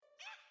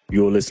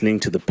You're listening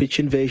to the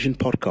Pitch Invasion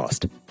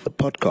podcast, the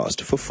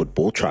podcast for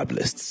football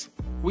tribalists.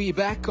 We're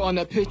back on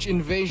a Pitch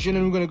Invasion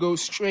and we're going to go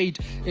straight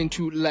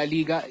into La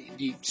Liga.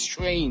 The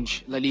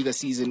strange La Liga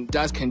season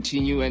does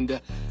continue, and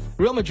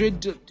Real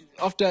Madrid,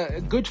 after a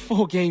good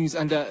 4 games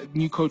under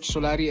new coach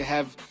Solari,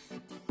 have,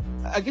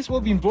 I guess,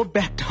 been brought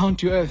back down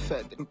to earth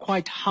and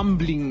quite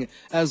humbling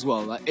as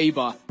well.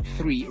 Eibar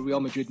 3,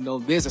 Real Madrid 0.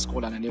 There's a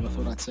scoreline I never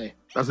thought I'd say.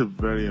 That's a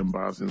very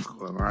embarrassing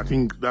scoreline. I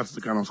think that's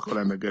the kind of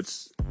scoreline that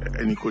gets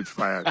any coach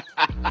fired.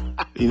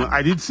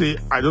 I did say,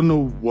 I don't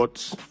know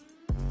what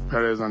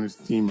Perez and his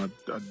team are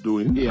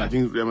doing. Yeah. I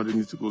think Real Madrid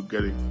needs to go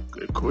get a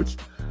coach.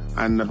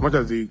 And as much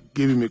as they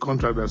gave him a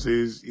contract that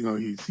says,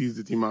 he sees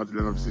the team out at the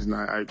end of the season,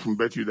 I can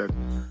bet you that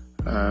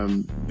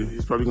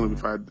he's probably going to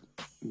be fired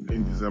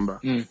in December.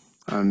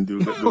 And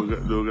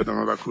they'll get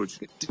another coach.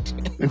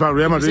 In fact,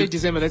 Real Madrid. You say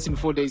December, that's in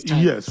 4 days'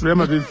 time. Yes, Real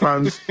Madrid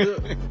fans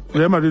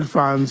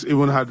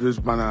even had this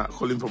banner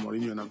calling for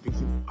Mourinho, and I'm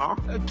thinking,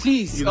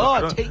 please,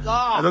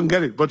 I don't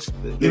get it. But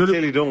they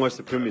clearly don't watch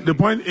the Premier League. The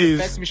point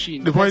is,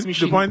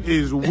 the point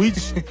is,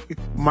 which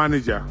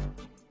manager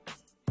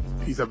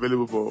is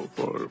available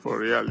for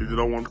Real? They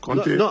don't want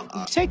Conte.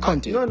 Take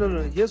Conte.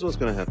 No. Here's what's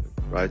going to happen,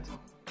 right?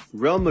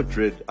 Real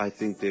Madrid, I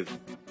think they've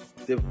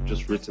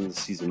just written the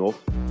season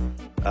off.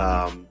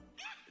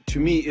 To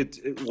me,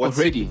 what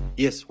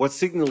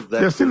signaled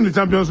that they're still in the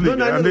Champions League.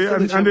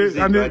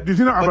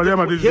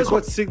 Here's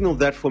what signaled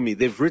that for me.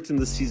 They've written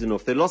the season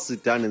off. They lost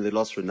Zidane and they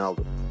lost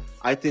Ronaldo.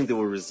 I think they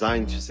were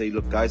resigned to say,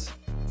 look, guys,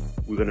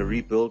 we're going to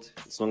rebuild.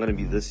 It's not going to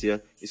be this year.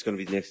 It's going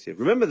to be next year.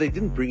 Remember, they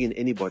didn't bring in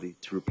anybody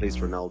to replace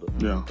Ronaldo.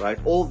 Yeah. Right?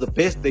 All the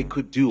best they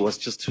could do was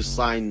just to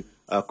sign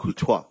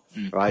Courtois.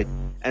 Right?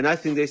 And I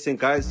think they're saying,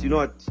 guys, you know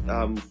what?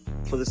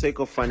 For the sake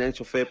of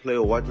financial fair play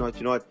or whatnot,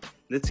 you know what?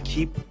 Let's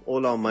keep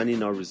all our money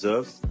in our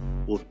reserves.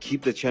 We'll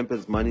keep the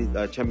Champions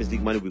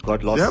League money we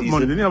got last season. They have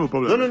money. They didn't have a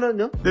problem.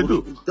 No. They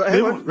do. They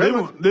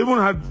even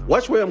had.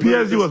 Watch where I'm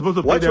PSG was supposed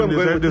to pay them.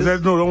 They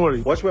said, no, don't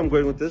worry. Watch where I'm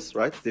going with this,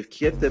 right? They've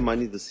kept their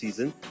money this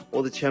season.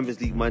 All the Champions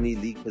League money,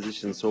 league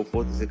position, and so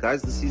forth. They said,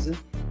 guys, this season,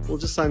 we'll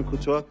just sign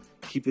Courtois,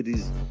 keep it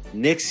easy.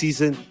 Next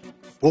season,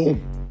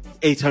 boom,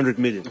 800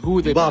 million. Who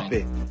are they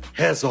Mbappe,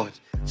 Hazard,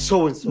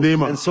 so-and-so,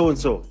 Neymar. and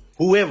so-and-so.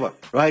 Whoever,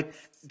 right?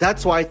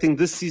 That's why I think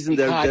this season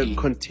they're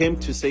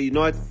content to say, you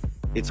know what?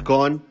 It's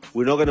gone.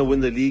 We're not going to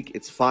win the league.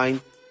 It's fine.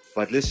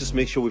 But let's just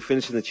make sure we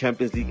finish in the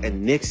Champions League.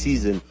 And next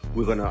season,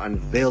 we're going to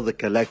unveil the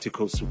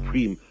Galactico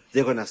Supreme.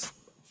 They're going to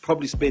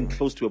probably spend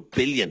close to $1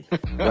 billion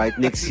right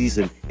next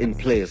season in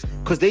players,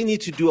 because they need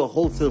to do a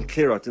wholesale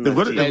clear out. They've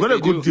got a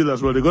good deal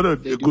as well. They got a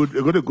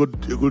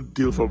good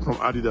deal from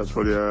Adidas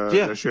for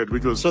their shirt,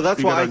 which was so.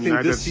 That's why I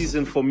think this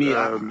season for me,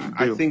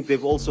 I think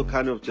they've also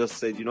kind of just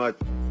said, you know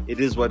what, it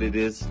is what it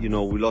is. We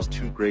lost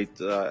 2 great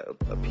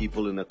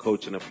people in a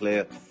coach and a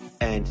player,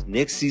 and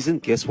next season,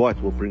 guess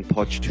what? We'll bring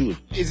Poch too.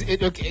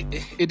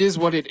 It is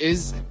what it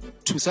is,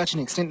 to such an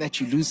extent that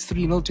you lose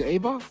 3-0 to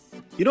Eibar.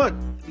 You know what,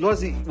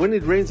 Lozi, when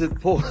it rains,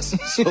 it pours.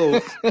 So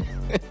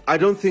I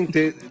don't think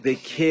they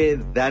care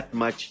that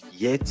much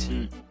yet,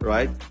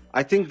 right?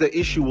 I think the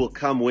issue will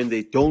come when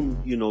they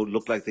don't,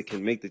 look like they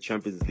can make the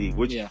Champions League,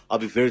 which I'll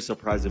be very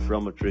surprised if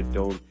Real Madrid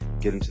don't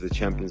get into the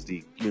Champions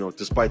League.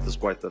 Despite the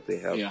squad that they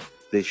have,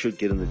 they should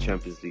get in the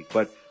Champions League.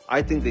 But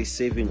I think they're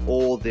saving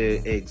all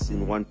their eggs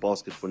in one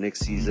basket for next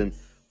season.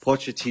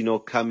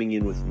 Pochettino coming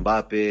in with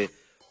Mbappe,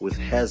 with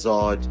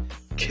Hazard,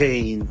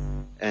 Kane,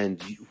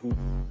 and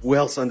who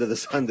else under the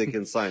sun they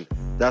can sign.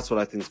 That's what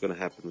I think is going to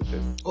happen with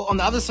them. Well, on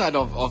the other side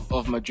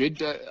of Madrid,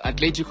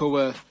 Atletico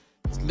were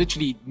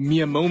literally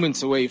mere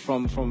moments away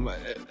from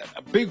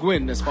a big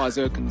win as far as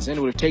they're concerned.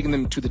 It would have taken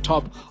them to the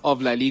top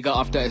of La Liga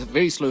after a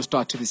very slow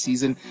start to the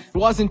season. It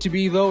wasn't to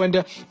be, though, and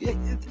a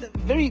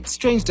very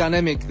strange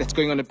dynamic that's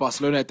going on at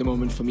Barcelona at the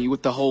moment for me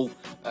with the whole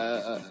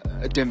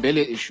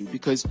Dembele issue,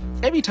 because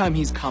every time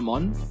he's come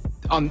on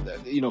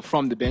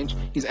from the bench,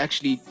 he's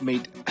actually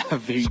made a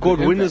very scored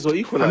good winners or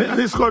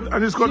equalizers,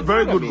 and he scored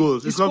very good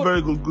goals. He scored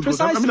very good goals.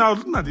 I was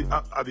looking at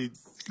the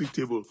league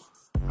table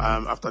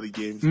after the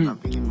games, and I'm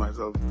thinking to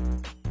myself,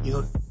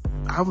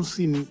 I haven't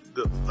seen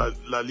the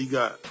La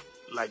Liga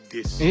like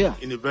this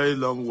in a very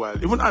long while.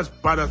 Even as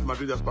bad as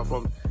Madrid has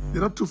performed,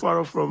 they're not too far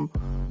off from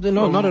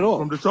not at all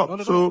from the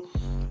top. So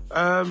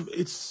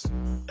it's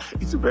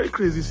a very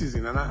crazy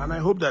season, and I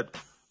hope that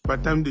by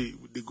the time they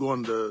go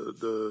on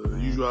the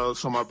usual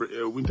summer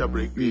winter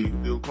break,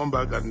 they'll come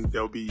back and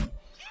there'll be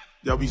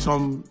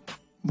some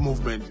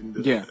movement in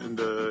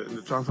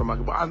the transfer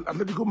market. But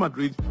Atletico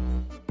Madrid,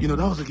 that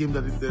was a game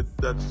that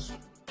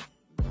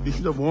they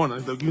should have won,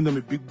 and they're giving them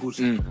a big boost.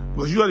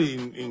 Because usually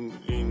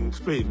in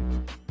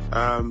Spain,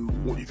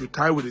 if you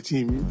tie with a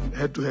team,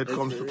 head-to-head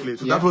comes to play.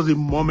 So that was a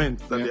moment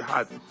that they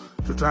had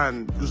to try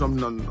and do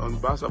something on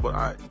Barca. But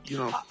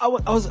I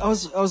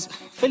was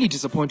fairly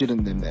disappointed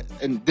in them,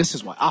 and this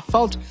is why I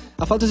felt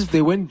as if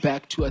they went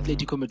back to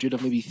Atletico Madrid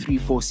of maybe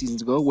 3-4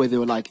 seasons ago, where they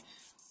were like,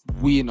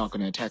 we're not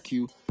going to attack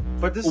you.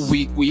 But this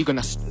we're going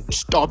to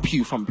stop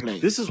you from playing.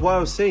 This is why I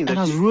was saying that. And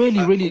I was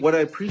really... What I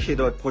appreciate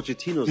about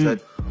Pochettino is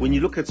that when you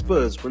look at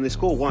Spurs, when they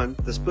score one,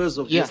 the Spurs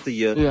of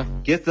yesteryear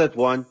get that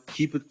one,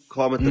 keep it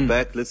calm at the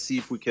back. Let's see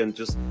if we can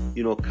just,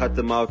 cut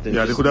them out. And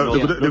they could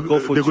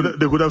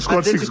have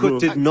scored 6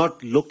 goals. Did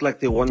not look like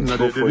they wanted to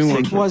go for a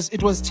second.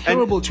 It was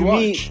terrible to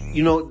watch.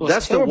 Me,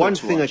 that's the one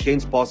thing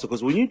against Barca,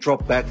 because when you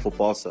drop back for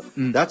Barca,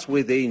 that's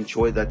where they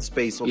enjoy that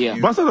space.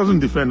 Barca doesn't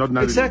defend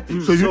ordinarily.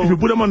 Exactly. So if you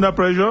put them under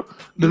pressure,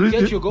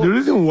 the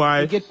reason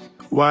why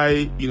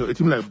a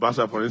team like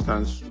Barca, for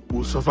instance,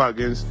 will suffer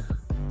against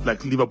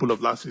like Liverpool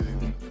of last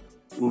season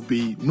will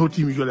be no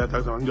team usually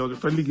attacks them. There was a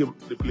friendly game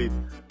they played,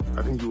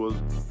 I think it was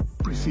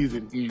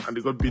pre-season, and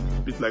they got beat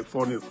like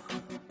 4-0.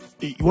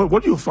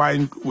 What do you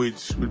find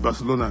with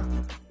Barcelona?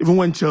 Even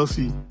when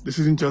Chelsea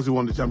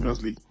won the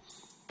Champions League,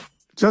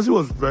 Chelsea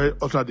was very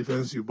ultra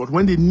defensive, but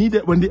when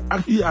they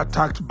actually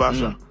attacked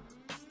Barca,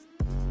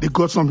 they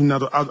got something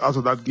out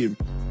of that game,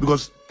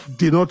 because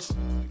they're not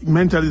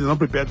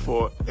prepared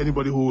for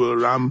anybody who will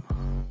ram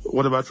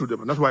whatever through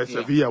them, and that's why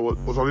Sevilla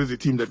was always the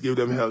team that gave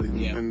them hell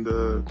in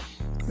the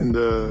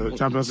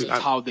Champions League.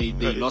 That's how they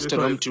lost at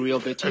home to Real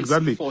Betis.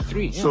 Exactly.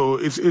 4-3. Yeah. So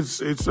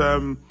it's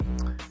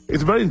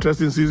a very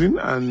interesting season,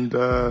 and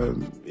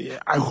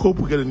I hope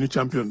we get a new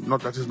champion.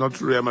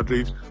 Not Real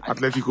Madrid,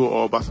 Atletico,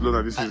 or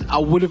Barcelona this season. I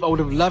would have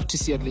loved to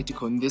see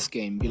Atletico in this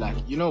game be like,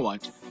 you know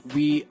what,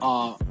 we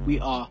are.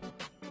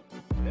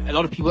 A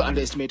lot of people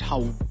underestimate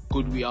how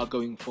good we are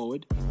going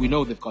forward. We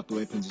know they've got the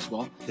weapons as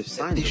well. They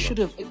should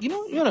have, you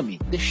know what I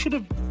mean?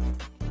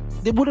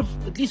 They would have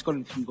at least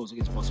gotten 3 goals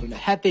against Barcelona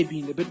had they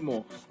been a bit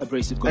more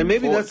abrasive going forward.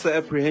 And maybe that's the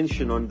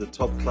apprehension on the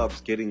top clubs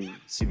getting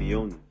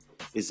Simeone,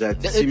 is that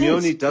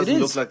Simeone doesn't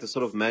look like the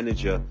sort of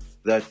manager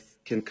that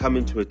can come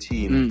into a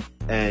team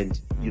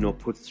and,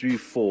 put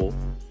 3-4,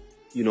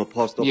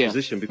 past the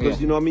opposition.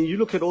 Because, you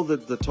look at all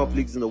the top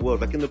leagues in the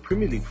world, like in the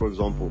Premier League, for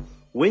example,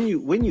 when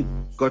you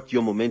got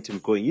your momentum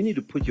going, you need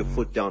to put your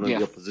foot down on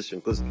your position,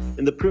 because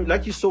in the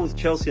like you saw with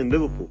Chelsea and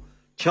Liverpool,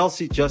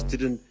 Chelsea just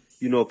didn't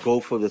go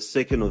for the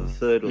second or the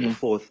third or the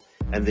fourth,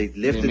 and they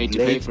left it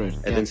late,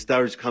 and then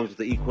Sturridge comes with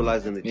the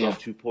equalizer and they drop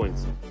 2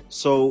 points.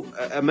 So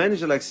a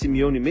manager like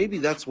Simeone, maybe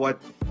that's what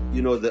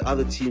the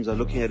other teams are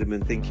looking at him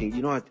and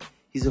thinking, what,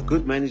 he's a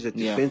good manager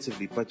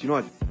defensively, but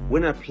what,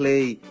 when I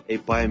play a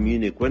Bayern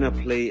Munich, when I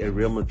play a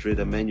Real Madrid,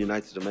 a Man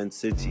United, a Man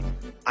City,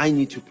 I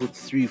need to put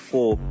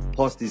 3-4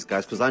 past these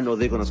guys, because I know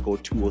they're going to score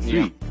 2 or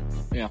 3.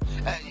 Yeah.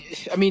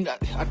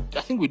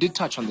 I think we did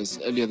touch on this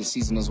earlier this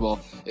season as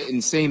well,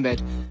 in saying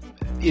that,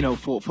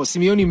 for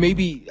Simeone,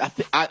 maybe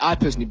I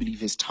personally believe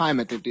his time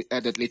at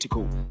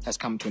Atletico has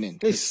come to an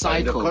end. He's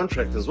signed a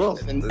contract as well,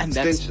 and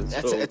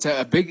that's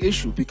a big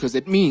issue, because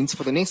it means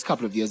for the next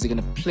couple of years they're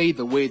going to play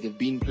the way they've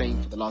been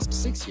playing for the last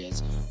 6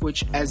 years,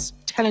 which, as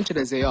talented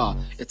as they are,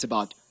 it's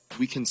about,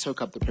 we can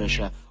soak up the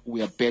pressure,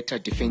 we are better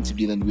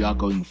defensively than we are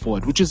going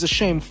forward, which is a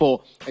shame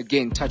for,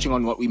 again, touching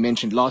on what we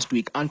mentioned last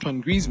week,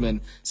 Antoine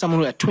Griezmann,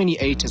 someone who at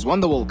 28 has won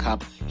the World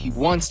Cup. He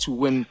wants to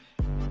win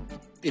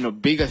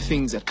bigger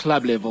things at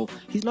club level.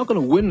 He's not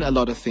going to win a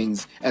lot of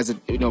things as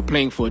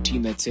playing for a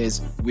team that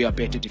says we are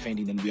better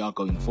defending than we are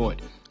going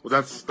forward. Well,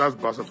 that's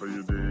Barca for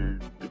you.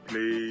 They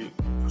play.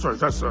 Sorry,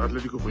 that's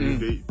Atletico for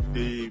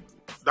you.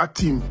 That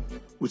team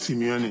with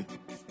Simeone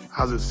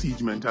has a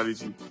siege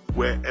mentality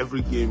where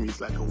every game is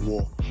like a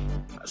war.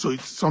 So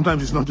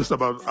sometimes it's not just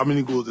about how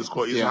many goals they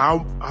score. It's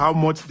how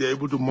much they're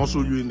able to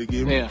muscle you in the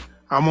game. Yeah.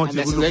 How much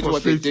they're able to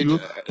frustrate you,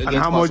 and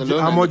how much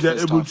they're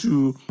able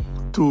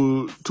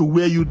to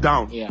wear you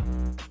down. Yeah.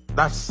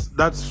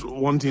 That's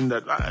one thing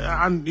that,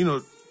 and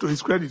to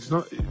his credit, it's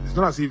not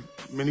as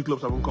if many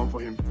clubs haven't come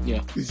for him.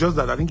 Yeah. It's just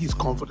that I think he's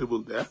comfortable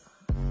there,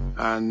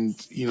 and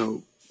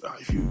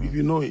if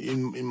you know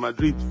in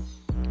Madrid,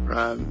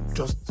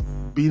 just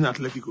being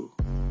Atletico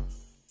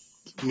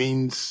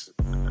means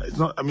it's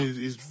not. I mean,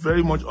 it's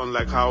very much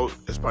unlike how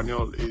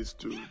Espanyol is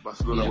to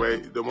Barcelona, where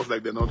they're almost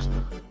like they're not.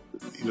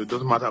 It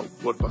doesn't matter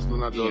what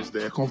Barcelona does;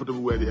 they're comfortable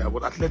where they are.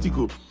 But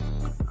Atletico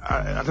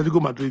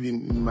Madrid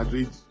in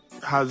Madrid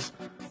has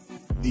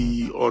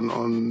the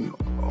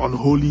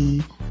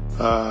unholy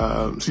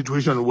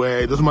situation where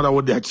it doesn't matter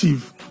what they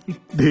achieve,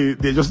 they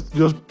just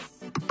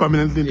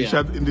permanently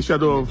in the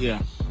shadow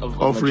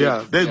of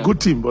Real. They're a good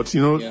team, but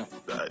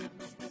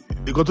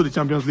they go to the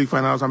Champions League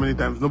finals how many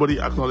times? Nobody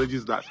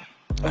acknowledges that.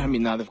 I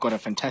mean, now they've got a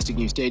fantastic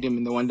new stadium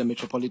in the Wanda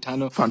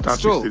Metropolitano.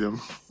 Fantastic stadium.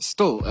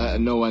 Still,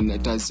 no one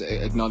does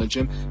acknowledge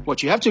him.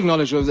 What you have to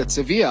acknowledge is that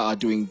Sevilla are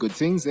doing good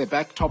things. They're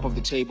back top of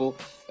the table,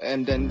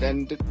 and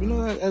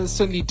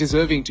certainly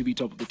deserving to be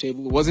top of the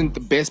table. It wasn't the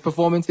best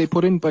performance they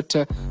put in, but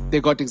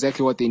they got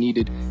exactly what they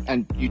needed.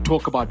 And you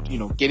talk about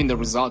getting the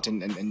result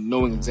and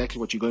knowing exactly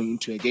what you're going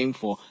into a game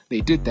for.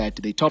 They did that.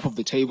 They top of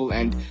the table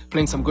and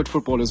playing some good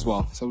football as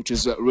well, so which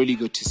is really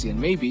good to see. And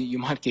maybe you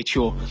might get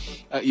your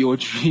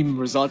dream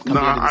result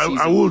coming out of the season.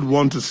 I would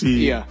want to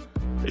see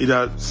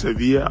either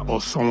Sevilla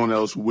or someone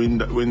else win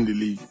the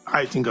league.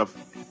 I think I've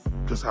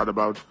just had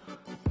about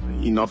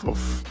enough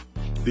of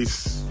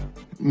this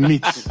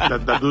myth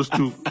that those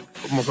two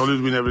must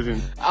always win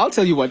everything. I'll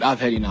tell you what I've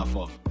had enough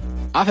of.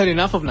 I've had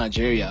enough of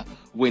Nigeria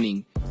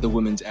winning the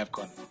women's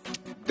AFCON.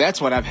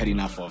 That's what I've had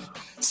enough of.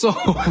 So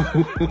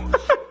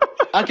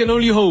I can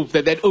only hope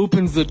that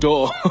opens the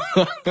door.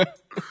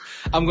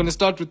 I'm going to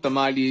start with the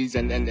Malis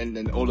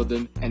and all of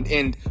them and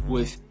end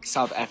with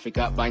South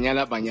Africa.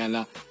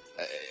 Banyana,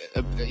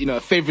 a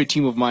favorite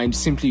team of mine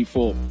simply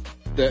for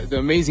the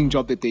amazing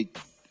job that they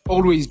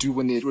always do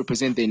when they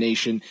represent their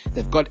nation.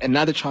 They've got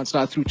another chance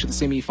now through to the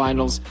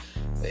semi-finals.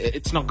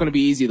 It's not going to be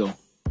easy though.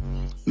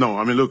 No,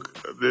 I mean, look,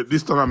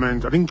 this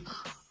tournament, I think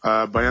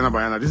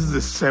Banyana, this is the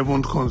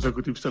 7th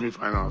consecutive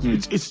semi-finals.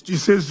 It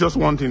says just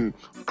one thing: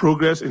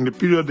 progress. In the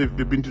period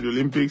they've been to the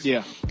Olympics,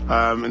 in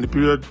the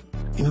period,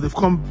 they've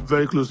come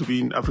very close to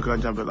being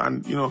African champions.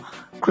 And,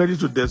 credit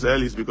to Des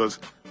Ellis, because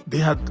they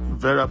had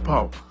Vera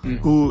Pauw,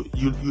 who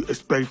you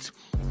expect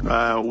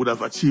would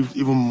have achieved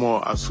even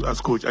more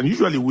as coach. And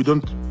usually we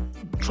don't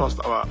trust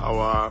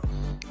our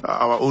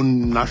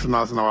own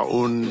nationals and our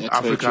own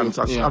Africans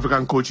as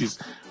African coaches.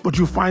 But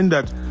you find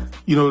that,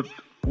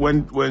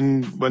 when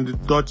the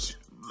Dutch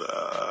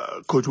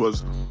coach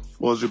was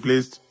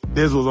replaced,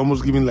 Des was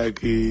almost given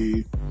like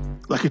a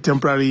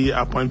temporary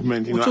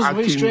appointment, which was acting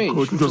very strange.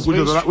 coach, which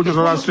was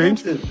rather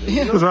strange.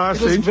 It was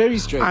very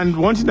strange. And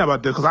one thing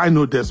about Des, because I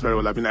know Des very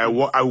well. I mean, I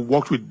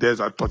worked with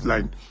Des at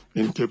Potline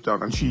in Cape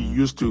Town, and she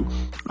used to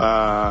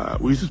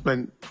we used to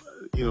spend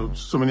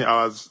so many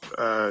hours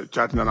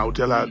chatting, and I would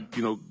tell her,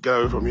 get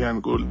away from here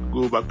and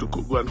go back to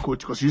go and coach,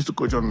 because she used to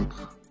coach on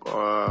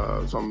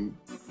some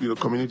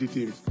community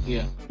teams,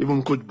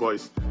 even coach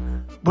boys.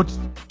 But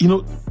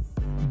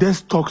Des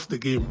talks the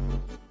game.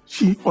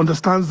 She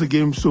understands the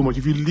game so much.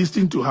 If you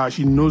listen to her,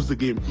 she knows the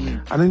game.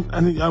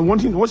 And one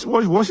thing,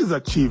 what she's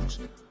achieved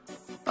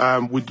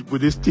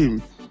with this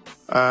team,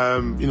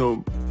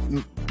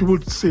 people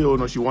say, oh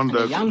no, she won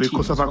the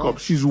COSAFA Cup.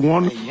 She's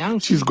won.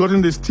 She's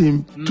gotten this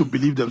team to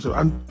believe themselves.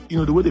 And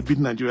the way they beat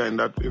Nigeria in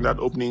that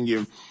opening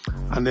game,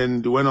 and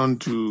then they went on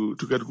to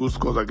get good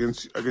scores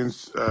against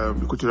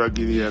Equatorial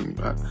Guinea. And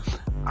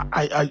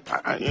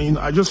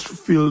I just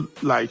feel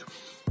like,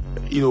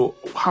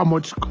 how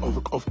much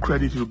of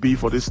credit it will be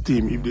for this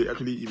team if they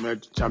actually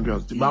emerge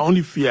champions. My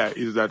only fear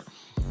is that,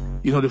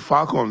 the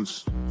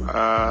Falcons,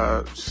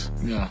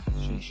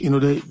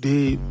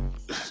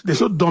 they're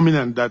so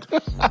dominant that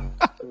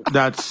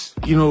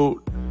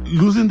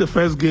losing the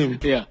first game,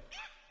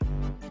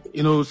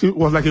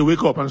 was like a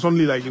wake up, and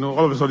suddenly,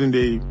 all of a sudden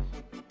they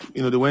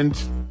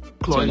went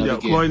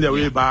clawing their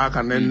way back,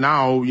 and then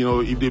now,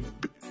 if they,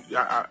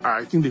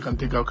 I think they can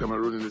take out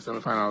Cameroon in the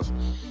semi-finals,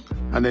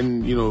 and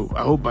then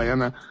I hope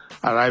Banyana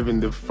arrive in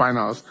the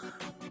finals,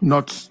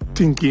 not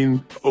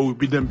thinking, oh, we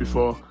beat them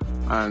before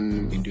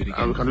and we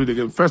can do it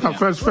again. First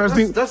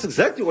thing. That's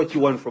exactly what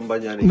you want from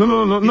Banyana.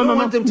 No. You don't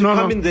want them to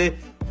come in there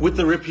with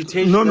the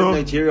reputation that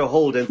Nigeria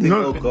hold and think,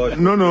 oh gosh.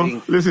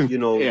 Listen,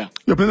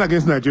 you're playing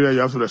against Nigeria, you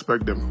have to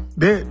respect them.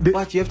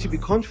 But you have to be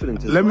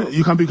confident.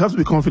 You have to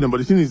be confident, but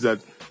the thing is that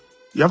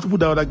you have to put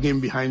that other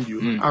game behind you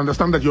and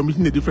understand that you're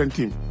meeting a different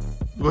team.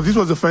 Because this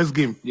was the first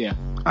game. Yeah.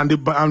 And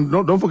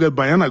don't forget,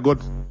 Banyana got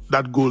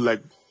that goal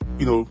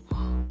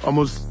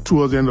almost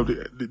towards the end of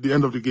the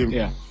end of the game.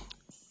 Yeah.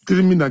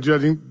 Didn't mean Nigeria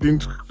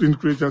didn't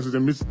create chances. They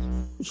missed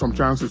some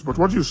chances. But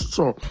what you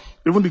saw,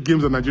 even the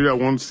games that Nigeria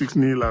won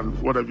 6-0 and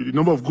whatever, the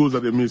number of goals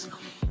that they missed,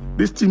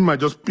 this team might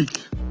just pick,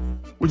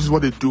 which is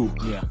what they do.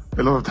 Yeah.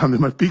 A lot of time they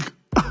might pick,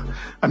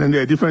 and then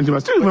they're a different team. I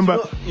still remember.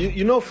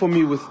 For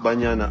me with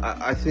Banyana,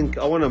 I think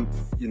I want to,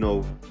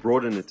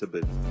 broaden it a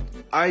bit.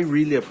 I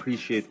really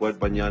appreciate what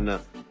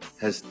Banyana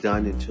has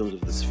done in terms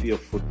of the sphere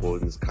of football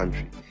in this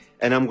country.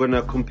 And I'm going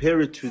to compare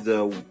it to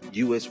the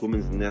U.S.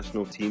 women's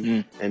national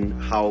team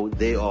and how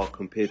they are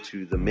compared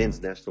to the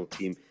men's national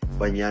team,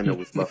 Banyana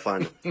with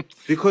Bafana.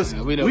 Because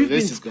we've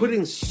been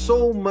putting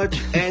so much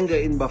anger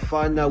in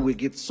Bafana. We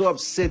get so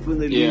upset when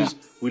they lose.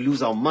 We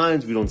lose our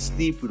minds. We don't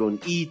sleep. We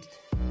don't eat.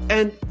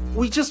 And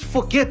we just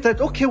forget that,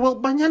 okay, well,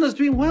 Banyana's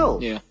doing well.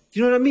 Yeah.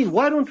 You know what I mean?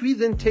 Why don't we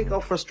then take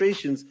our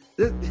frustrations?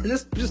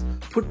 Let's just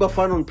put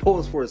Bafana on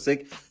pause for a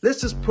sec.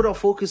 Let's just put our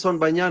focus on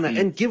Banyana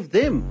and give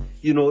them,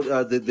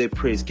 their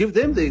praise. Give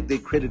them their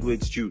credit where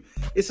it's due.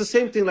 It's the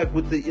same thing like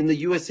in the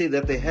USA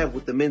that they have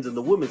with the men's and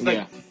the women's.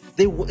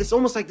 It's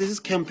almost like there's this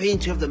campaign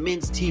to have the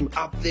men's team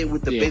up there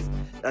with the best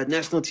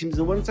national teams in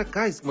the world. It's like,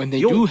 guys, when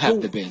they do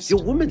have the best,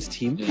 your women's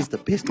team is the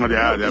best. One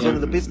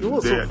of the best in the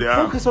world. So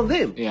focus on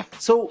them. Yeah.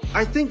 So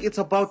I think it's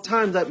about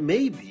time that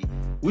maybe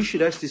we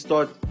should actually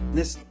start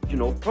this,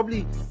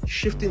 probably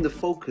shifting the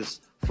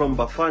focus from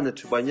Bafana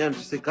to Banyana to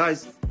say,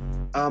 guys,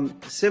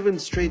 7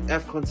 straight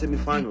AFCON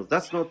semi-finals.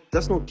 That's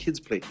not kids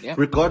play,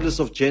 regardless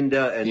of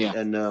gender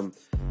and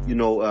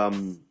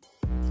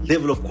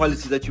level of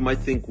quality that you might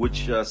think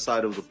which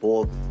side of the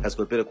ball has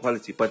got better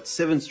quality. But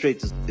 7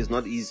 straight is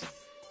not easy.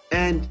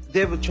 And they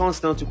have a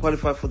chance now to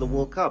qualify for the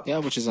World Cup. Yeah,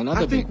 which is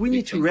another I think we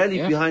need to rally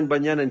behind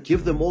Banyana and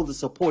give them all the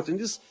support. And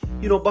just,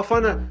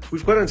 Bafana,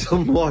 we've got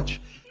until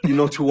March,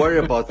 to worry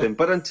about them.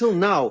 But until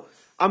now,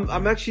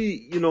 I'm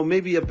actually,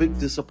 maybe a bit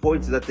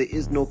disappointed that there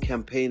is no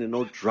campaign and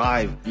no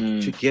drive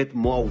to get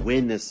more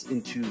awareness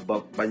into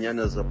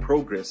Banyana's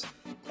progress.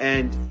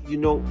 And,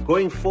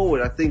 going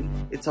forward, I think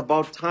it's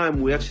about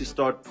time we actually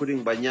start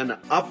putting Banyana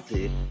up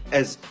there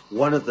as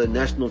one of the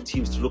national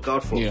teams to look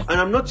out for. Yeah. And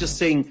I'm not just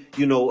saying,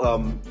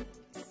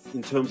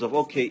 in terms of,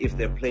 okay, if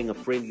they're playing a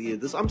friendly,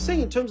 I'm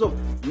saying in terms of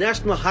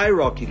national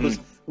hierarchy, because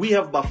we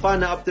have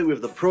Bafana up there, we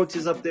have the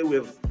Proteas up there, we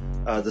have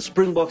the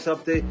Springboks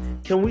up there.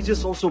 Can we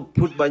just also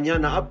put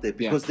Banyana up there?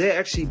 Because they're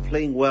actually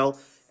playing well.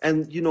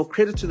 And,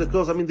 credit to the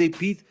girls. I mean, they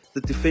beat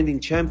the defending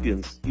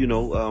champions.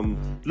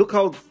 Look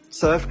how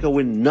South Africa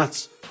went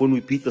nuts when we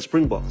beat the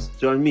Springboks.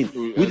 Do you know what I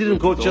mean? We didn't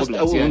go just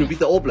when we beat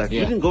the All Blacks.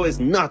 Yeah. We didn't go as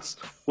nuts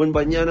when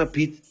Banyana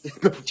beat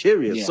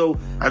Nigeria. Yeah. So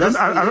I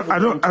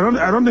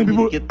don't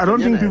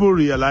think people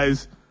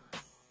realize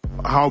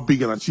how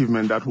big an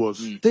achievement that was.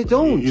 They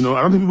don't.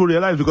 I don't think people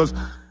realize, because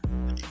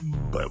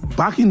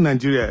back in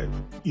Nigeria,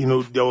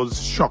 there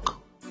was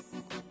shock,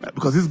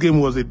 because this game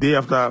was a day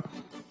after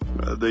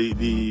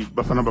the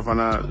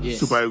Bafana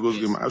Super Eagles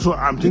game. So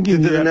I'm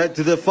thinking, did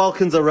the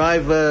Falcons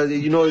arrive?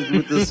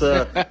 With this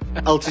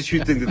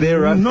altitude thing, did they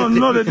arrive?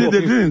 No, they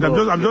didn't.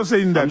 I'm just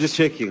saying that. I'm just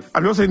checking.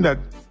 I'm just saying that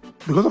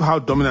because of how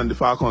dominant the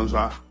Falcons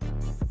are.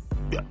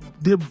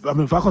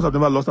 Falcons have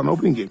never lost an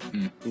opening game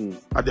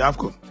at the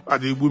AFCON,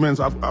 at the women's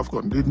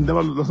AFCON. They've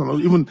never lost an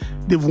opening. Even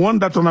they've won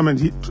that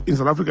tournament in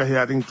South Africa here,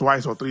 I think,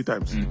 twice or three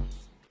times.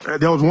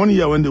 There was 1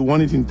 year when they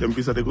won it in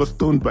Tembisa, they got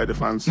stoned by the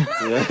fans.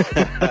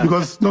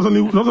 Because not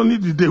only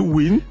did they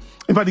win,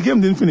 in fact, the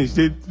game didn't finish.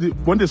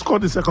 When they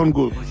scored the second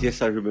goal.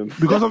 Yes, I remember.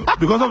 Because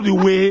of the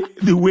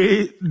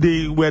way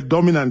they were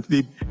dominant,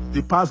 they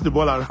passed the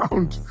ball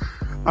around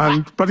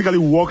and practically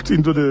walked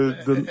into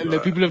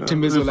the people of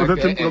Timbers were like,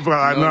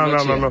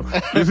 no.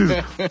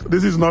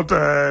 This is not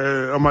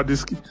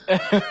Amadiski.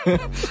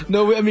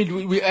 No, I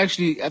mean, we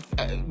actually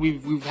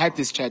we've had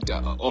this chat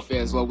off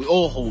air as well. We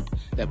all hope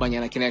that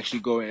Banyana can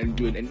actually go and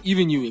do it, and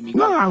even you, Amy.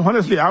 No,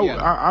 honestly,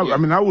 I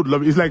mean, I would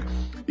love it. It's like,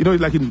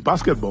 it's like in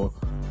basketball.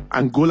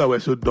 Angola were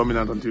so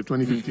dominant until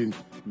 2015.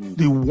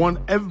 They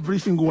won every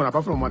single one,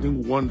 apart from, I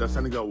think, one that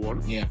Senegal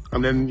won. Yeah.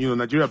 And then,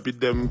 Nigeria beat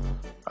them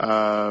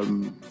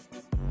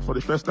for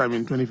the first time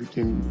in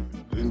 2015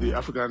 in the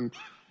African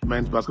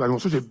men's basketball. It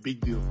was such a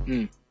big deal.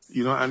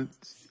 And,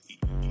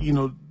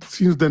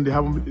 since then they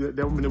haven't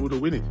been able to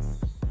win it.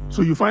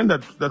 So you find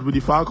that with the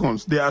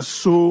Falcons, they are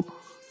so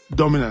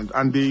dominant.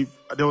 And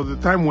there was a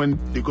time when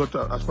they got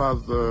as far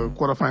as the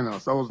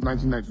quarterfinals. That was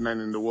 1999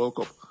 in the World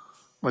Cup,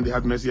 when they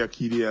had Messi,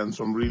 Akidi, and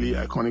some really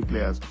iconic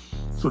players.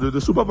 So the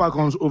Super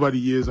Falcons over the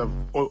years have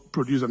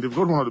produced, and they've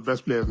got one of the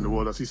best players in the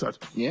world, Asisat.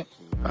 Yeah.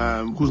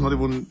 Who's not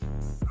even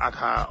at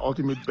her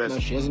ultimate best. No,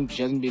 she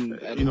hasn't been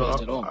at her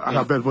best at all. At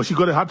her best, but she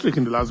got a hat-trick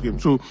in the last game.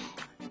 So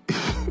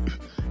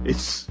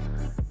it's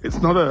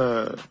not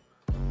a,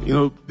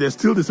 there's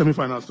still the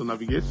semi-finals to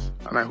navigate,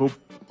 and I hope,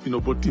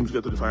 both teams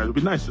get to the final. It'll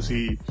be nice to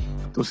see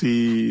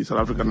South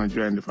Africa and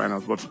Nigeria in the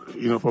finals. But,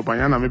 for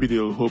Banyana, maybe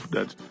they'll hope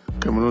that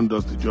Cameroon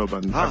does the job.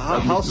 And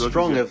how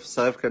strong have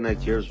South Africa and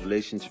Nigeria's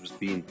relationships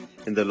been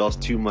in the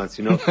last 2 months?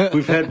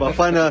 We've had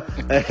Bafana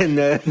and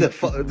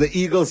the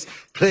Eagles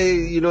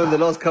play, in the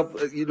last couple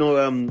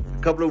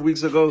of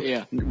weeks ago.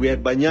 Yeah. We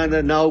had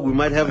Banyana. Now we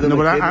might have them. No,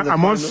 but again I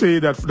must say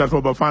that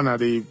for Bafana,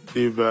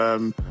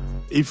 they've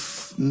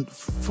if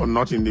for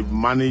nothing, they've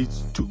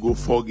managed to go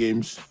 4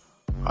 games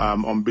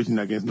unbeaten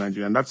against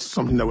Nigeria, and that's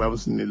something that we haven't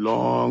seen in a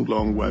long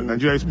while.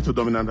 Nigeria used to be so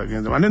dominant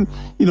against them, and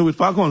then with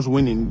Falcons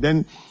winning,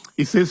 then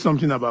it says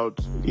something about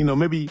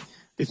maybe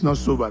it's not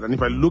so bad. And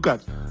if I look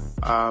at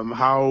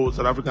how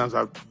South Africans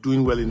are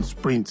doing well in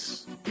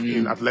sprints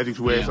in athletics,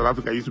 where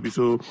Nigeria used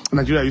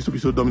to be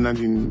so dominant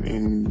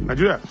in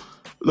Nigeria.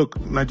 Look,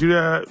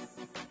 Nigeria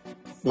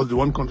was the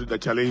one country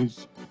that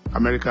challenged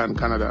America and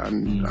Canada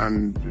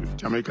and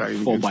Jamaica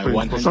in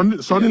sprints.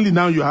 But suddenly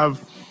now you have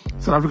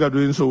South Africa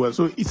doing so well.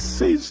 So it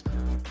says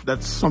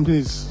that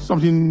something.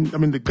 I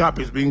mean, the gap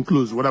is being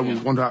closed, whether we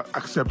want to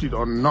accept it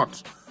or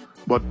not.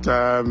 But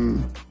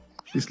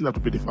we still have to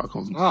beat the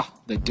Falcons.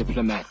 The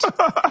diplomat.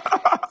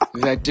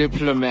 The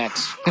diplomat.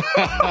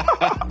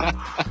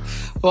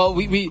 Well,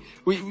 we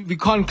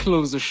can't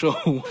close the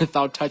show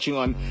without touching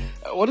on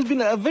what has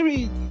been a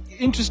very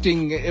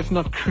interesting, if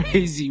not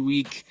crazy,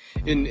 week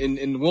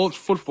in world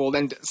football,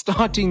 and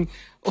starting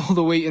all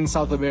the way in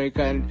South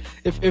America. And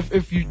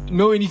if you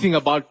know anything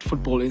about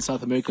football in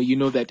South America, you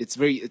know that it's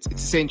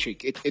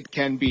eccentric. It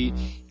can be,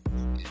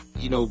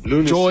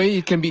 lunacy. Joy.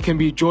 It can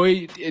be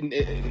joy, and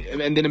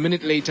then a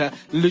minute later,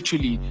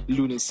 literally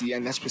lunacy,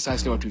 and that's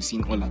precisely what we've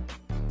seen, Ola.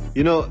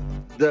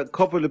 The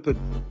Copa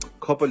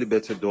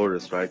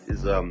Libertadores, right,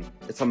 is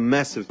it's a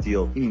massive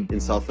deal in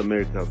South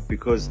America,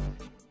 because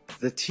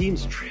the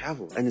teams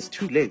travel, and it's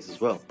 2 legs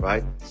as well,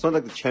 right? It's not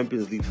like the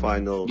Champions League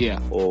final,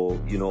 or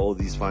all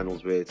these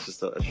finals where it's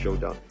just a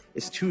showdown.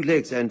 It's 2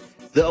 legs, and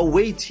the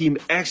away team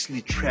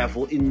actually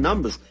travel in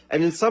numbers,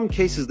 and in some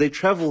cases they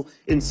travel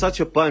in such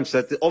a bunch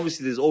that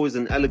obviously there's always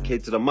an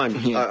allocated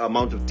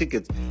amount of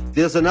tickets.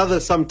 There's another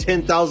some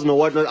 10,000 or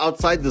whatnot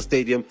outside the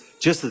stadium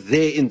just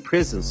there in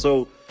presence.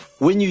 So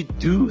when you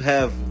do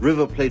have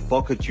River Plate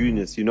Boca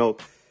Juniors,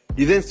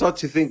 you then start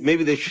to think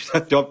maybe they should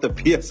adopt the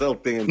PSL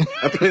thing and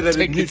play that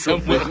in neutral,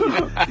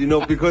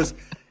 because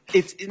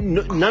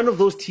none of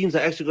those teams are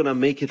actually going to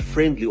make it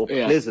friendly or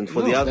pleasant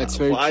for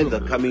either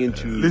coming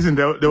into. Listen,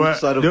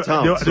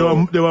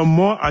 there were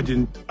more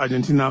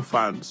Argentina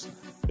fans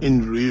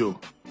in Rio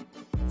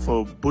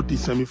for both the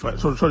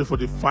for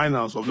the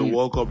finals of the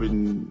World Cup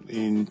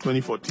in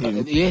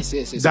 2014. Yes.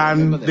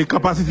 Than the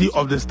capacity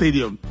of the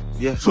stadium.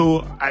 Yeah.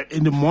 So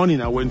in the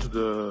morning I went to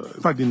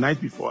the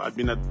night before I'd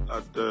been at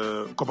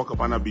the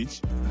Copacabana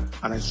beach,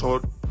 and I saw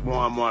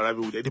more and more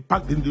arriving. They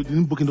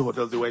didn't book into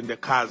hotels, they were in their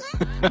cars.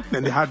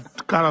 Then they had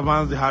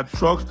caravans, they had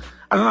trucks.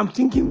 And then I'm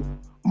thinking,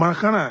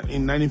 Maracana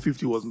in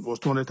 1950 was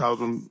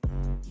 200,000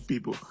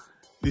 people.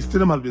 The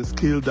stadium has been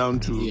scaled down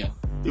to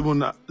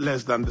even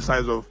less than the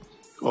size of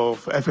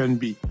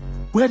FNB.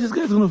 Where are these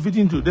guys going to fit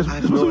into? They're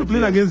supposed to be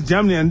playing against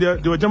Germany, and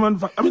they were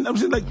German. I'm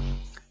saying, like,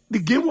 the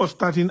game was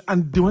starting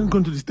and they weren't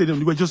going to the stadium.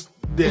 They were just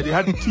there. They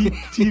had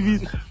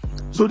TVs.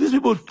 So these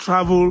people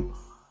travel,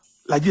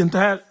 like the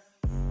entire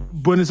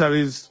Buenos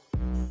Aires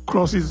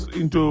crosses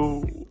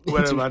into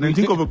wherever. And then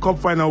think of a cup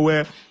final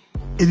where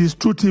it is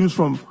 2 teams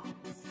from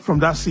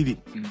that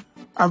city.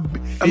 I've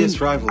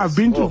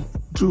been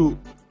to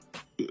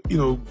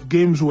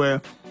games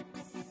where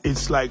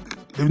it's like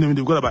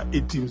they've got about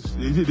 8 teams.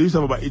 They used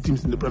to have about 8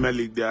 teams in the Premier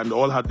League there, and they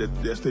all had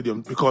their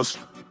stadium because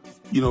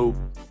they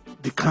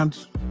can't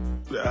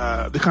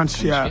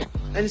share.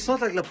 And it's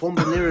not like La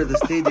Bombonera, the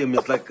stadium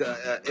is like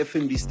a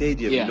FNB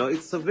stadium.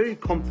 It's a very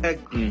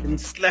compact and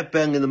slap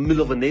bang in the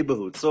middle of a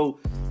neighborhood. So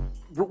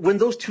when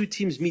those 2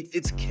 teams meet,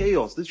 it's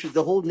chaos. Literally,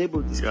 the whole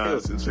neighborhood is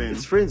chaos. It's insane.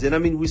 It's frenzy. And I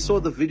mean, we saw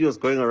the videos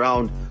going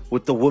around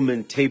with the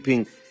woman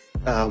taping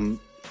the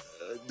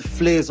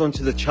flares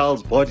onto the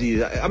child's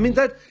body. I mean,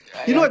 that.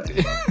 You know what?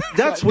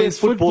 That's where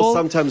football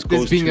sometimes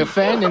goes. There's being a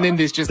fan, and then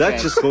there's just that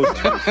just goes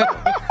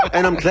to.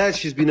 And I'm glad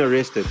she's been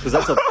arrested, because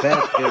that's a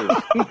bad parent.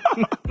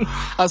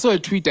 I saw a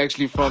tweet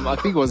actually from, I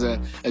think it was a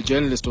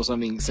journalist or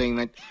something, saying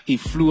that he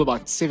flew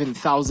about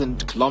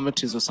 7,000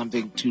 kilometers or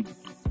something to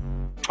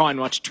try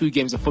and watch 2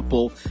 games of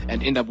football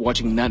and end up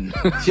watching none.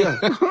 Yeah.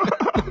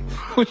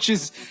 Which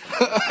is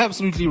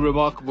absolutely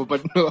remarkable.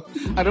 But no,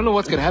 I don't know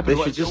what's going to happen.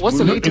 What's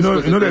the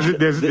latest?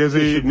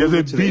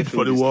 There's a bid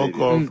for the World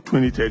Cup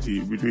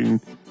 2030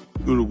 between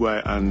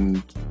Uruguay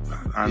and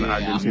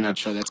Argentina. I'm not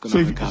sure that's going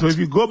to work out. So if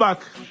you go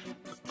back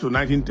to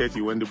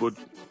 1930 when they both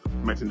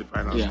met in the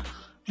finals,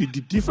 the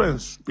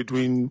difference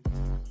between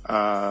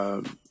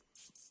both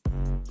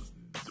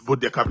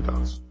their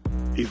capitals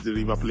is the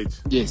River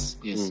Plate. Yes.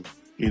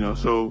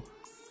 So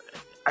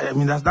I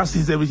mean that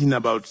says everything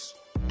about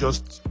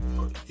just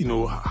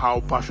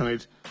how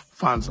passionate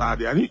fans are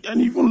there,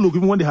 and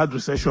even when they had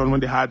recession, when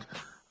they had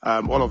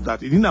all of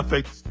that, it didn't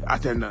affect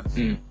attendance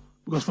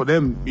because for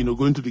them,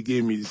 going to the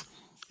game is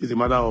a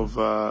matter of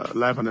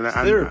life and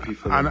therapy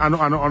for them. And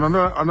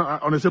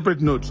on a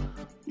separate note,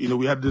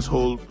 we had this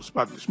whole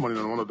spat this morning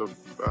on one of the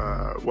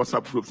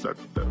WhatsApp groups that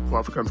for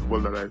African football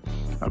that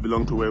I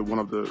belong to, where one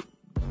of the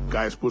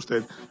guys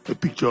posted a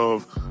picture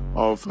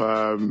of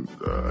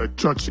a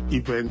church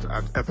event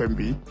at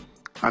FMB,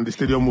 and the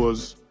stadium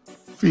was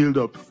filled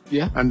up.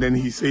 Yeah. And then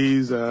he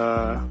says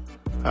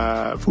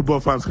football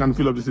fans can't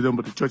fill up the stadium,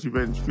 but the church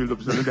event filled up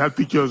the stadium. They had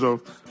pictures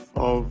of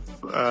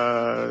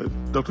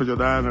Dr.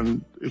 Jordan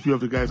and a few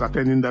of the guys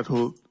attending that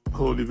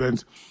whole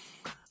event.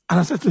 And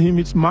I said to him,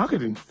 it's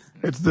marketing.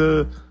 It's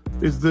the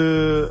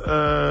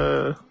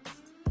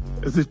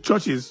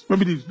churches.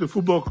 Maybe the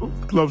football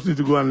clubs need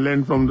to go and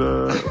learn from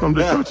the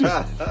churches.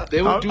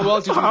 They would do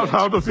well to do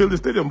how to fill the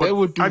stadium. But they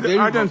would do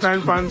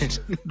Argentine fans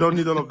don't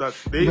need all of that.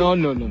 No.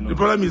 The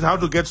problem is how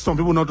to get some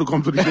people not to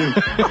come to the game.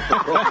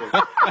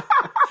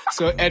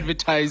 So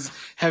advertise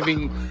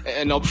having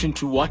an option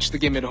to watch the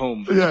game at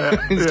home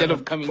instead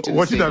of coming to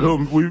watch the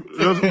stadium. Watch it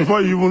at home.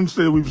 Before you even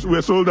say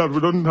we're sold out, we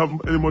don't have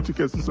any more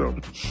tickets to sell.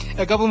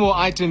 A couple more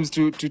items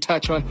to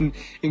touch on,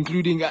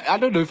 including, I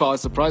don't know if I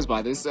was surprised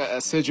by this,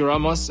 Sergio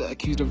Ramos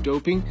accused of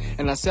doping.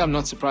 And I say I'm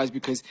not surprised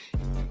because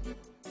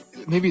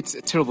maybe it's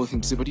a terrible thing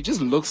to say, but he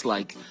just looks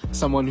like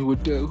someone who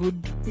would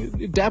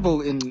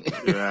dabble in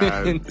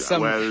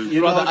some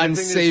rather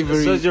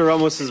unsavory. Sergio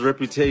Ramos's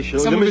reputation,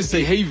 some of his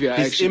behavior,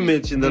 his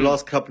image in the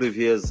last couple of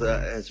years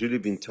has really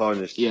been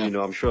tarnished. Yeah.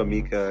 I'm sure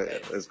Mika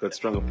has got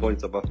stronger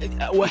points about.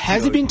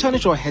 Has he been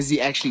tarnished, or has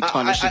he actually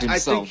tarnished it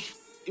himself?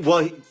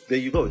 There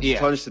you go. He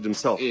tarnished it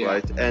himself,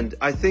 right? And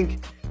I think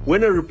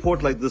when a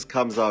report like this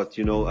comes out,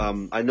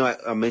 I know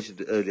I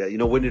mentioned it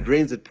earlier, when it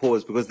rains, it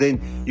pours, because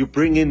then you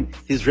bring in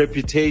his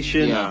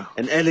reputation,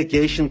 an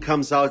allegation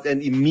comes out,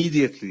 and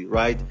immediately,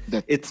 right,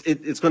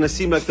 it's going to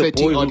seem like the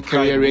boy who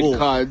career red wolf,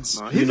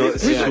 cards,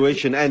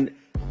 situation. And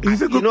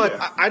he's a good player.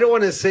 I don't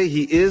want to say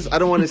he is, I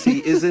don't want to say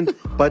he isn't,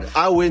 but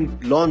I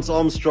went Lance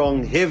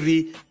Armstrong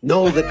heavy.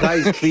 No, the guy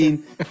is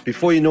clean.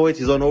 Before you know it,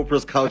 he's on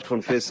Oprah's couch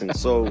confessing.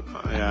 So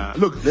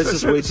look, let's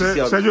just wait to see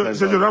how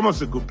Sergio Ramos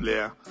is a good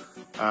player.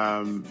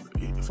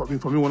 For me,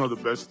 one of the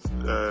best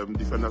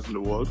defenders in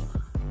the world.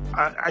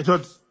 I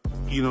thought,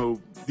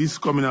 this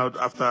coming out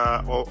after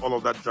all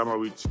of that drama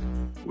with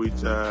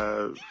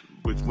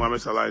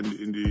Mohamed Salah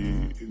in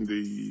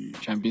the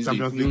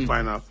Champions League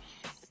final.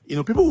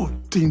 People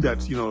would think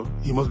that,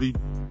 he must be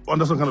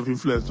under some kind of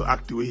influence to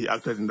act the way he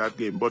acted in that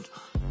game. But,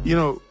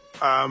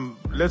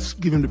 let's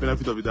give him the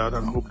benefit of the doubt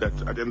and hope that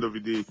at the end of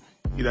the day,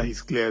 either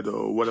he's cleared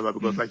or whatever.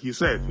 Because like you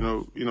said,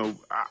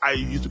 I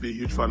used to be a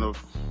huge fan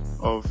of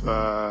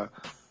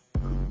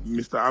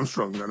Mr.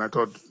 Armstrong, and I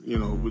thought,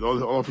 with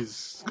all of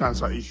his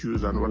cancer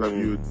issues and what have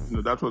you,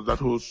 that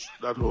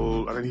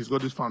whole, and then he's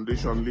got this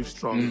foundation, Live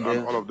Strong,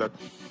 and all of that.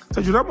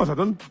 Sergio Ramos, I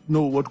don't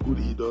know what good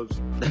he does.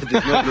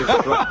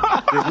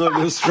 There's no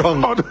real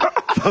strong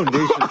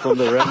foundation from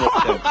the Ramos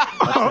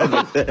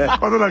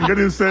camp. Other than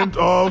getting sent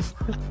off,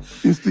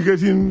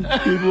 instigating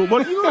people.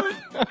 But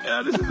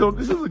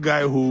this is a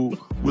guy who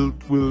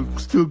will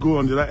still go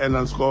on the other end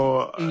and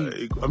score.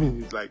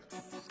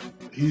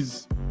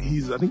 He's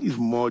I think he's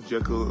more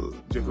Jekyll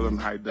and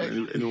Hyde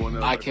than anyone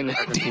else. I can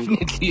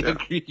definitely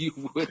agree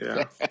with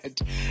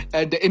that.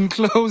 And in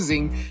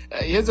closing,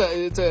 it's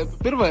a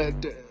bit of a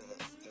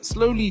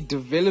slowly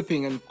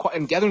developing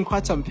and gathering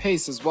quite some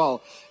pace as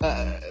well.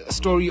 A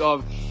story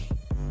of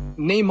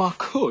Neymar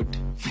could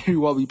very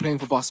well be playing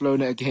for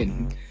Barcelona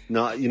again.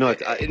 No,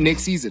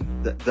 next season.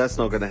 That's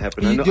not going to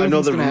happen. I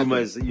know the rumor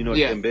is,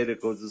 Dembele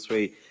goes this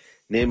way,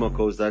 Neymar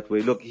goes that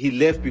way. Look, he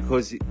left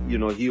because,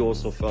 he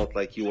also felt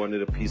like he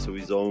wanted a piece of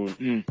his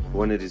own,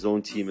 wanted his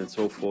own team and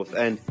so forth.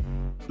 And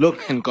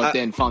look, and got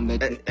there and found that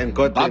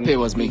Mbappe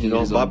was making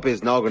his own. Mbappe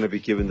is now going to be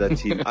given that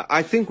team.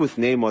 I think with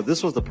Neymar,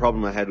 this was the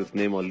problem I had with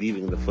Neymar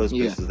leaving in the first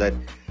place, is that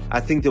I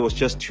think there was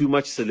just too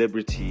much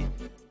celebrity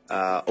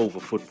over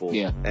football.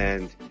 Yeah.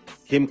 And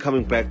him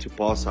coming back to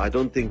Barca, I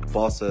don't think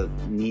Barca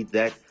need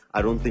that.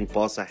 I don't think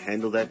Barca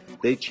handle that.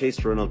 They chased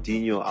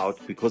Ronaldinho out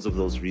because of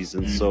those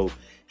reasons. So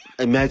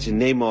imagine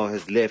Neymar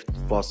has left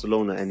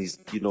Barcelona and he's,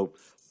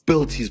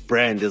 built his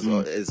brand as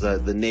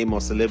the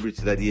Neymar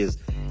celebrity that he is.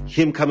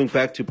 Him coming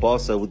back to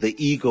Barca with the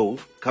ego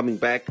coming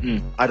back,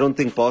 I don't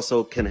think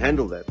Barca can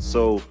handle that.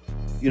 So,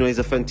 he's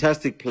a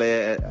fantastic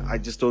player. I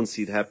just don't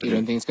see it happening. You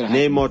don't think it's going to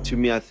happen? Neymar, to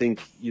me, I think,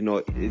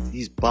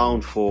 he's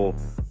bound for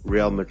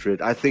Real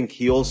Madrid. I think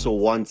he also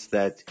wants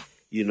that,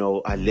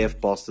 I left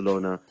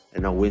Barcelona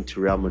and I went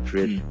to Real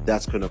Madrid.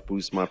 That's going to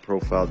boost my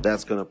profile.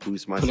 That's going to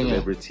boost my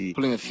celebrity.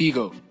 Pulling a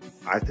Figo.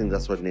 I think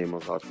that's what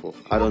Neymar's out for.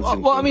 I don't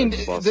think. Well, I mean,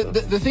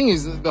 the thing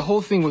is, the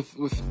whole thing with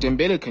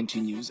Dembele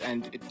continues,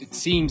 and it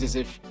seems as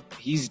if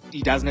he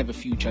doesn't have a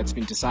future. It's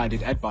been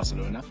decided at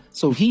Barcelona,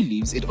 so he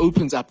leaves. It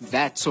opens up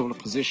that sort of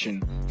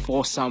position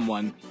for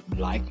someone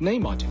like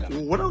Neymar to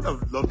come. What I would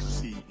have loved to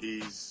see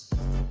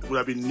would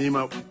have been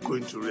Neymar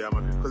going to Real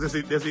Madrid, because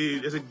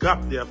there's a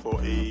gap there for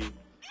a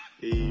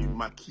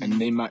marquee and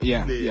Neymar,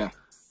 player,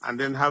 and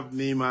then have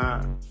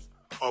Neymar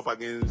up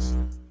against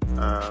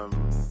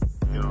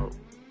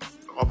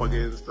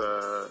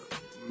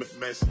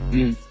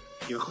Messi.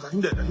 Because I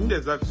think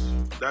there's that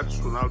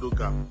Ronaldo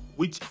gap,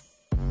 which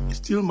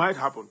still might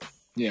happen.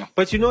 Yeah.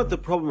 But what the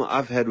problem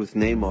I've had with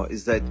Neymar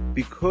is that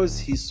because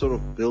he's sort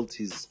of built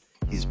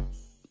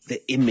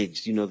the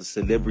image, the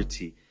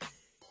celebrity,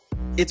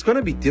 it's going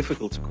to be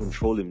difficult to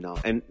control him now,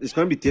 and it's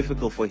going to be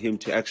difficult for him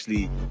to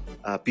actually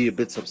be a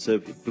bit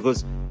subservient,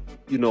 because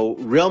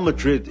Real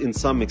Madrid to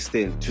some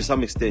extent,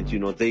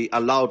 they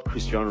allowed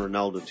Cristiano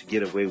Ronaldo to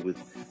get away with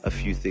a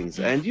few things,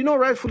 and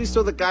rightfully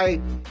so. The guy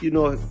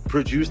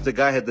produced, the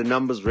guy had the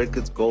numbers,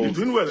 records, goals,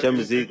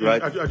 Champions League,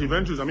 right? At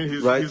Juventus, I mean,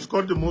 he's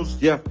scored the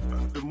most. Yeah.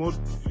 The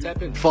most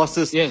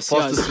fastest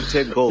to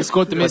 10 goals. He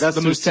scored the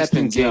most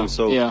tap-ins games.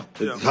 So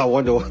I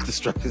wonder what the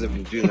strikers have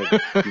been doing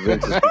at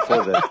Juventus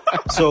before that.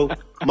 So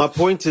my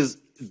point is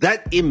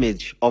that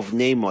image of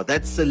Neymar,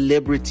 that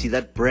celebrity,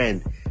 that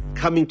brand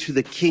coming to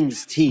the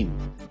Kings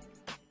team,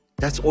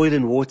 that's oil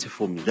and water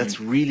for me.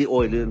 That's really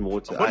oil and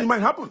water. But it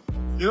might happen.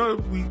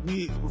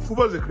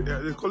 Football they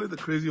call it the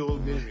crazy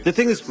old game. The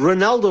thing is,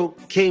 Ronaldo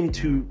came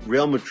to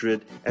Real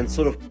Madrid and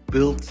sort of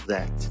built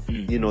that.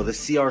 The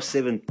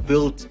CR7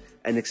 built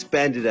and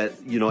expanded that,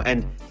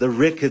 and the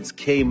records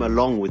came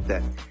along with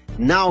that.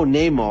 Now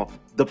Neymar,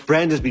 the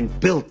brand has been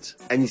built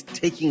and he's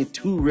taking it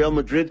to Real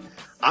Madrid.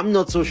 I'm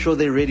not so sure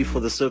they're ready for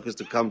the circus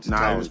to come to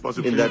town. It's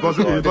possible. It's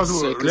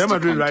possible. Real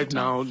Madrid right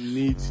now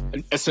needs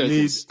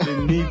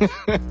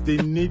they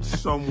need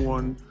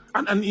someone.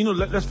 And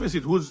let's face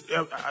it, who's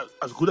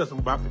as good as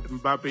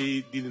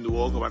Mbappe did in the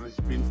World Cup and has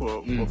been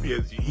for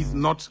PSG. He's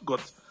not got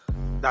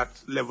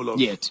that level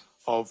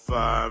of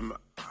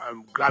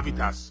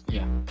gravitas.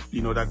 Yeah.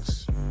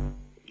 That's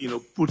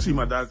puts him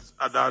at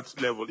that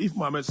level. If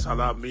Mohamed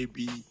Salah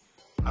maybe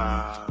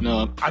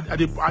No. at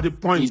the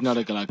point He's not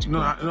a Galactico.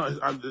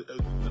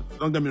 No,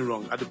 don't get me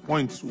wrong. At the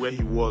point where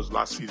he was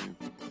last season,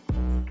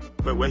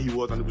 where he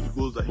was and with the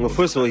goals that he Well, was,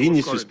 first of all, he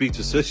needs to scoring. speak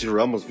to Sergio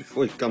Ramos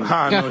before he comes.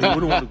 No, he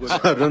wouldn't want to go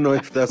there. I don't know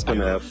if that's going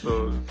to happen.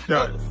 So,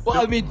 yeah.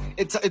 Well, I mean,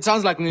 it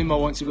sounds like Neymar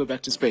wants to go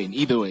back to Spain.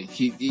 Either way,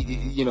 he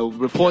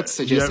reports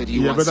suggest that he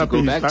wants to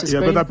go back to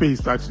Spain. He better pay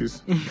his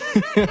taxes.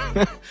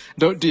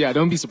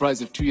 Don't be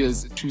surprised if 2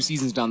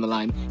 seasons down the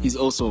line, he's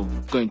also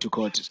going to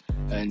court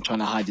and trying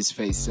to hide his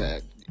face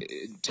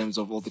in terms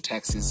of all the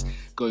taxes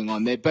going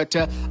on there. But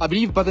I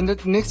believe by the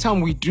next time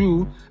we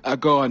do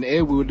go on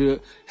air, we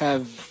would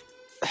have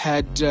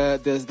had the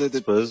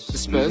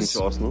Spurs losing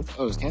to Arsenal.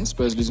 Oh, okay.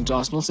 Spurs losing to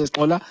Arsenal, says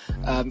Ola.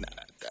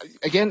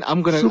 Again,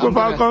 I'm gonna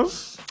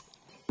Falcons.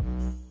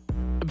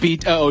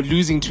 beat or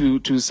losing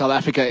to South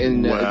Africa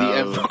in the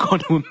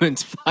AFCON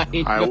Women's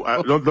Final.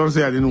 I don't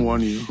say I didn't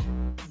warn you.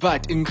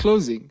 But in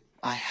closing,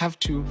 I have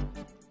to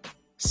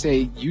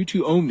say you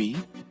two owe me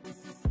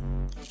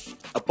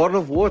A bottle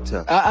of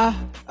water. I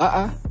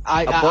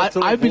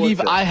believe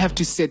water. I have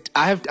to set.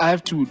 I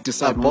have to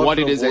decide A bottle what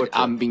it of is that water.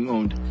 I'm being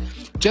owed.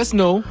 Just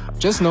know,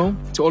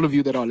 to all of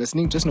you that are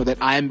listening, just know that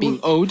I am being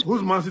owed.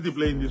 Who's Man City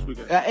playing this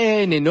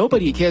weekend?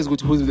 Nobody cares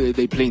who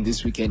they playing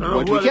this weekend. No,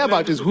 what who we are care they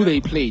about playing is this who they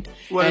weekend? played.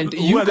 Who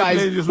are they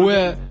playing this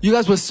weekend? You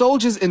guys were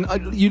soldiers, and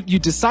you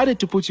decided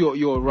to put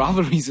your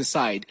rivalries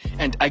aside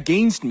and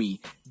against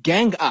me.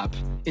 Gang up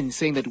in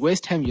saying that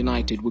West Ham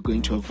United were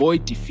going to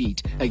avoid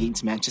defeat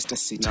against Manchester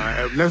City.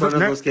 Next One of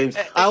those games.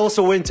 I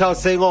also went out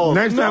saying,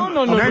 next time,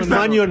 no.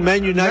 Man U and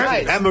Man United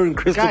Guys, hammering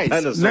Crystal guys,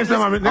 Palace. Next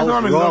time I'm in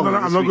London,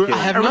 I'm not going. I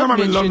have Every not time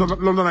I'm in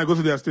mentioned- London, I go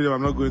to their stadium.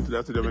 I'm not going to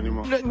their stadium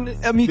anymore.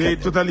 Amika, They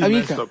totally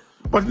messed Amika, up.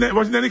 But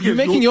in any case, you're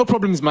making your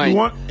problems mine.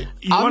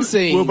 I'm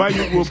saying- we'll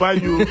buy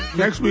you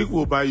next week.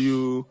 We'll buy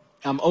you.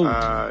 I'm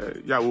owed.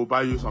 We'll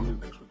buy you something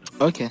next week.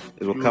 Okay,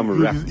 It will come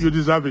wrapped. You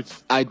deserve it.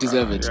 I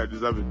deserve it. Yeah,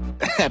 deserve it.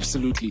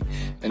 Absolutely.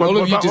 And But, all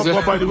of you but, deserve.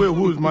 but by the way,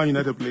 who is Man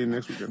United playing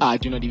next weekend? I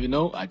do not even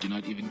know. I do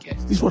not even care.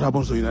 This is what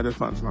happens to United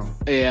fans now.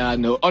 Yeah,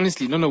 no.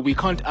 Honestly, no. We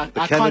can't. I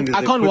can't. calendars,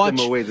 I they can't put watch.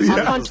 them away.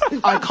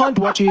 I can't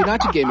watch a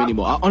United game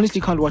anymore. I honestly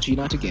can't watch a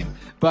United game.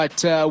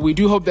 But we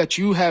do hope that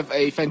you have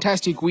a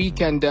fantastic week.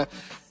 And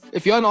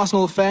if you're an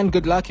Arsenal fan,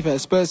 good luck. If you're a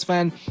Spurs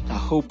fan, I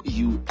hope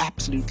you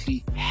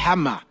absolutely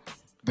hammer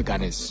the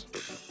Gunners.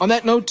 On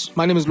that note,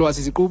 my name is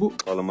Luasi Zikubu,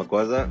 Ola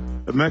Magwaza.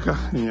 Emeka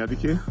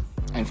Nyadike.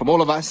 and from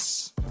all of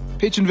us,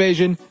 Pitch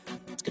Invasion.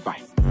 It's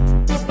goodbye.